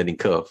shortcut that learning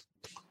curve,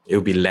 it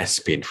will be less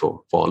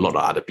painful for a lot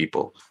of other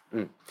people.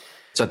 Mm.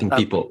 So I think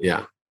people,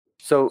 yeah.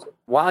 So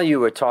while you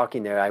were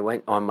talking there, I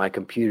went on my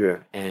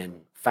computer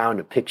and found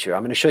a picture.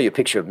 I'm going to show you a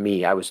picture of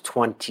me. I was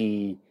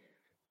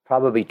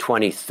probably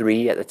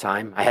 23 at the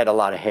time. I had a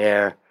lot of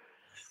hair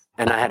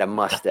and I had a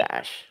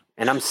mustache.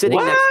 And I'm sitting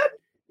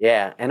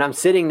I'm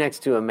sitting next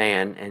to a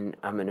man, and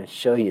I'm going to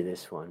show you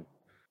this one.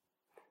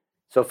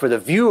 So for the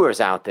viewers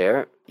out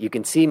there, you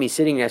can see me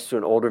sitting next to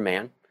an older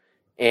man.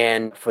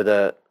 And for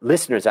the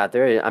listeners out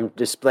there, I'm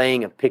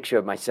displaying a picture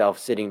of myself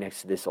sitting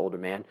next to this older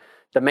man.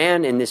 The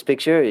man in this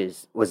picture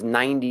was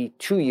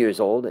 92 years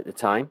old at the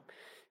time,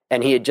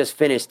 and he had just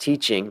finished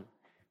teaching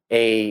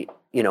a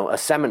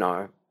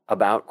seminar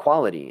about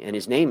quality, and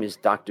his name is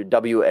Dr.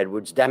 W.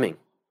 Edwards Deming.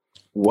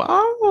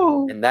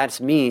 Wow. And that's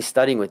me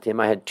studying with him.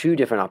 I had 2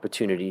 different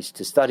opportunities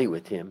to study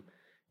with him.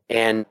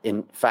 And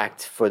in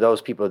fact, for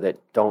those people that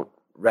don't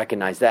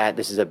recognize that,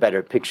 this is a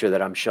better picture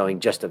that I'm showing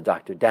just of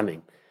Dr.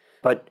 Deming.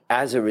 But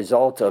as a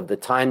result of the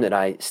time that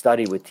I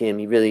studied with him,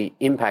 he really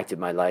impacted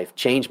my life,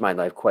 changed my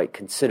life quite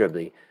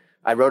considerably.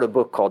 I wrote a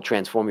book called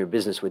Transform Your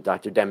Business with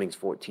Dr. Deming's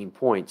 14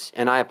 Points,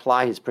 and I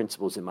apply his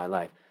principles in my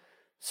life.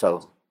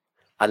 So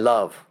I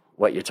love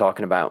what you're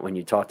talking about when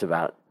you talked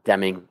about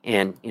Deming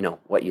and,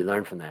 what you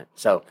learned from that.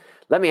 So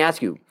let me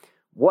ask you,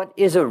 what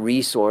is a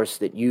resource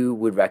that you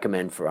would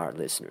recommend for our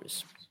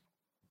listeners?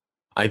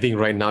 I think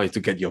right now is to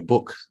get your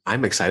book.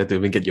 I'm excited to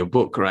even get your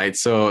book, right?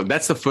 So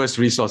that's the first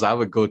resource I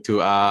would go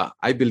to.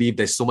 I believe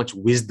there's so much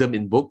wisdom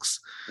in books.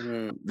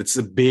 That's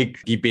a big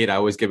debate I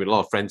always get with a lot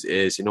of friends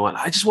is, you know what,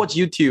 I just watch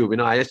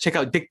YouTube, I just check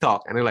out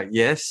TikTok. And they're like,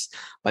 yes,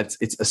 but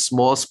it's a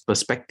small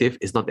perspective.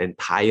 It's not the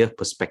entire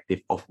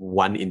perspective of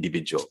one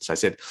individual. So I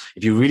said,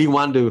 if you really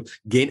want to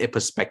gain a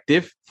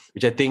perspective,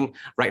 which I think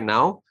right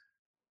now,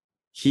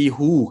 he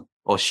who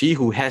or she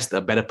who has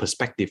the better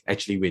perspective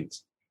actually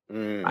wins.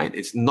 Right?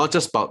 It's not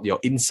just about your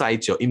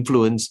insights, your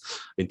influence,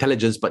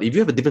 intelligence, but if you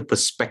have a different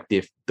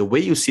perspective, the way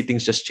you see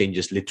things just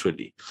changes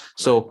literally.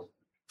 So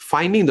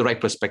finding the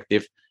right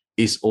perspective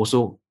is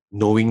also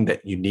knowing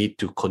that you need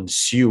to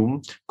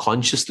consume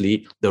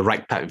consciously the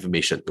right type of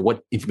information,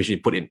 what information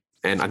you put in.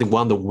 And I think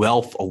one of the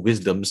wealth of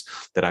wisdoms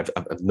that I've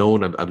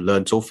known, I've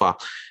learned so far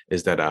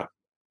is that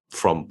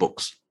from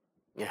books.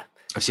 Yeah.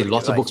 I've seen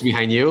lots of books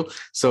behind you.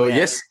 So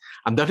yes,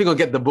 I'm definitely going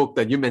to get the book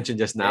that you mentioned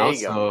just now.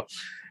 So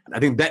I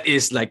think that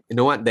is like,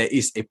 there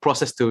is a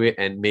process to it,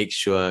 and make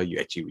sure you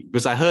actually read.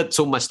 Because I heard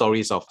so much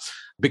stories of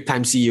big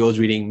time CEOs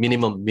reading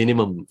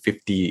minimum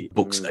 50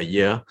 books a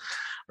year,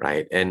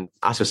 right? And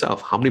ask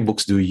yourself, how many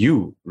books do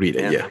you read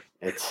a year?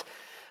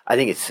 I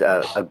think it's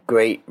a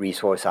great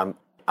resource.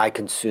 I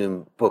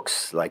consume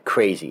books like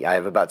crazy. I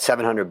have about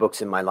 700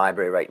 books in my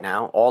library right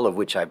now, all of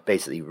which I've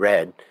basically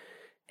read.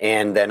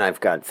 And then I've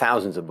got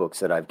thousands of books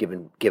that I've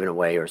given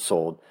away or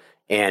sold.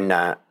 And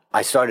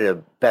I started a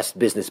Best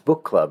Business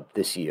Book Club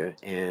this year,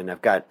 and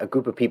I've got a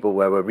group of people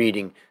where we're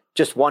reading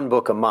just one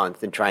book a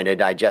month and trying to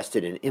digest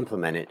it and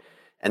implement it.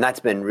 And that's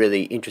been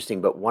really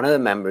interesting. But one of the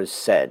members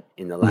said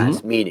in the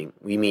last meeting,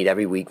 we meet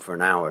every week for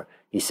an hour,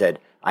 he said,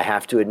 I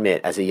have to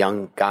admit, as a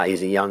young guy,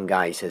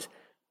 he says,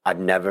 I've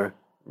never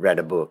read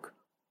a book.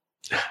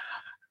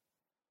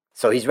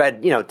 So he's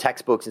read,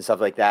 textbooks and stuff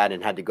like that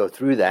and had to go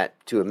through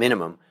that to a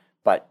minimum.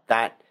 But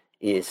that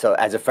is, so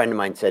as a friend of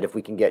mine said, if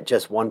we can get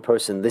just one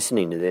person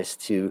listening to this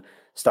to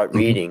start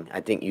reading,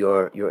 I think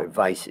your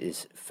advice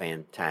is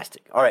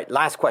fantastic. All right,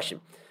 last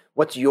question.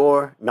 What's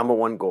your number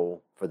one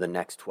goal for the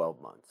next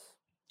 12 months?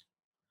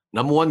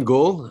 Number one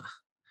goal,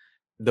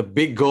 the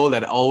big goal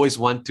that I always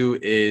want to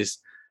is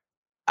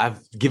I've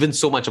given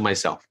so much of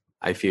myself.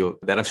 I feel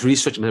that I've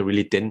researched myself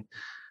really thin.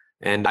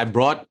 And I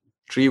brought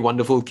 3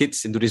 wonderful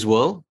kids into this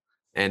world.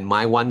 And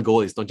my one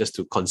goal is not just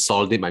to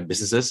consolidate my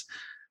businesses,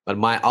 but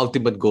my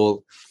ultimate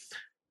goal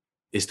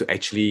is to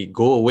actually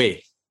go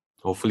away.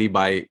 Hopefully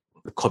by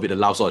the COVID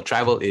allows all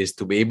travel, is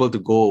to be able to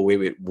go away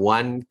with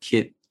 1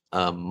 kid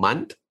a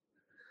month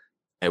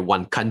at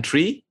one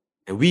country.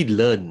 And we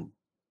learn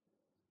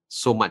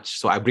so much.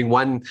 So I bring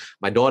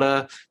my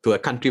daughter to a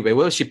country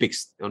where she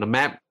picks on a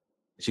map.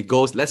 She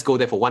goes, let's go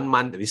there for 1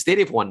 month. We stay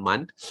there for 1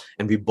 month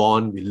and we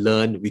bond, we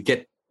learn, we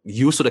get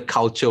used to the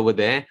culture over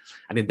there.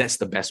 I think that's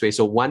the best way.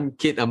 So 1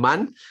 kid a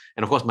month.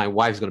 And of course, my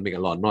wife's going to make a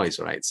lot of noise,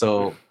 right?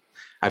 So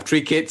I have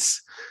 3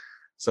 kids.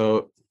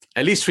 So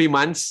at least 3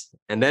 months,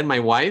 and then my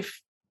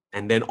wife,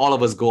 and then all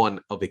of us go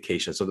on a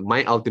vacation. So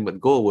my ultimate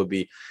goal would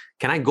be,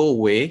 can I go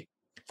away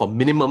for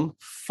minimum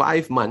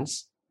 5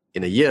 months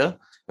in a year?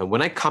 And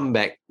when I come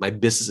back, my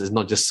business is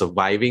not just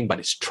surviving, but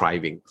it's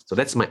thriving. So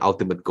that's my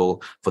ultimate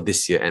goal for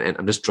this year. And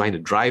I'm just trying to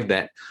drive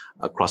that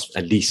across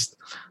at least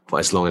for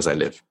as long as I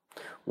live.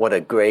 What a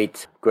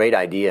great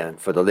idea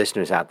for the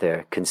listeners out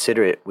there.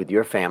 Consider it with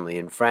your family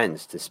and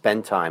friends to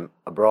spend time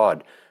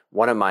abroad.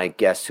 One of my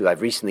guests who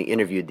I've recently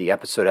interviewed, the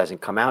episode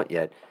hasn't come out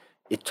yet,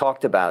 it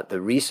talked about the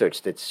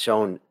research that's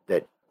shown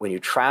that when you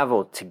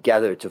travel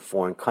together to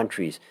foreign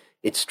countries,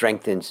 it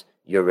strengthens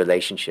your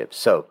relationships.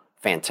 So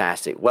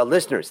fantastic. Well,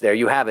 listeners, there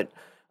you have it.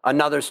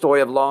 Another story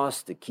of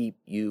loss to keep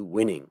you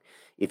winning.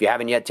 If you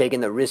haven't yet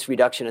taken the risk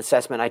reduction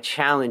assessment, I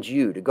challenge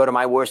you to go to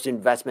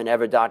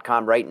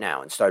myworstinvestmentever.com right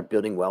now and start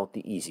building wealth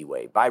the easy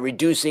way by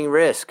reducing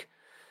risk.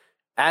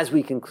 As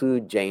we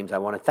conclude, James, I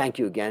want to thank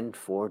you again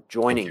for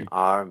joining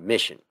our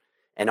mission.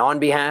 And on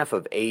behalf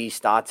of A.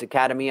 Stotz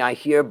Academy, I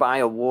hereby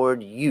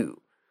award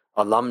you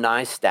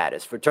alumni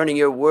status for turning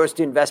your worst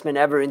investment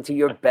ever into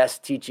your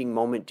best teaching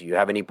moment. Do you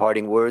have any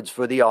parting words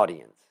for the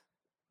audience?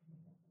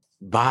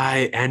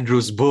 Buy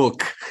Andrew's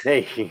book.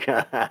 There you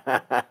go.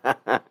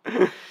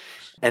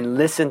 And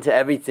listen to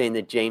everything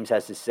that James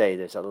has to say.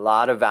 There's a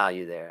lot of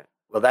value there.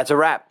 Well, that's a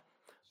wrap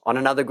on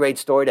another great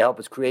story to help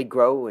us create,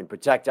 grow, and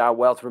protect our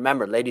wealth.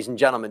 Remember, ladies and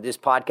gentlemen, this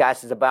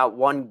podcast is about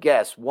one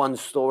guest, one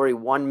story,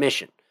 one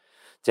mission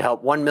to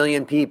help 1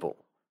 million people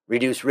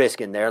reduce risk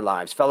in their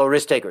lives. Fellow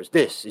risk takers,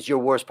 this is your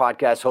worst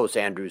podcast host,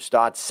 Andrew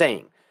Stotz,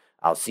 saying,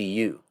 I'll see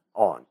you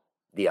on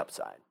the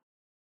upside.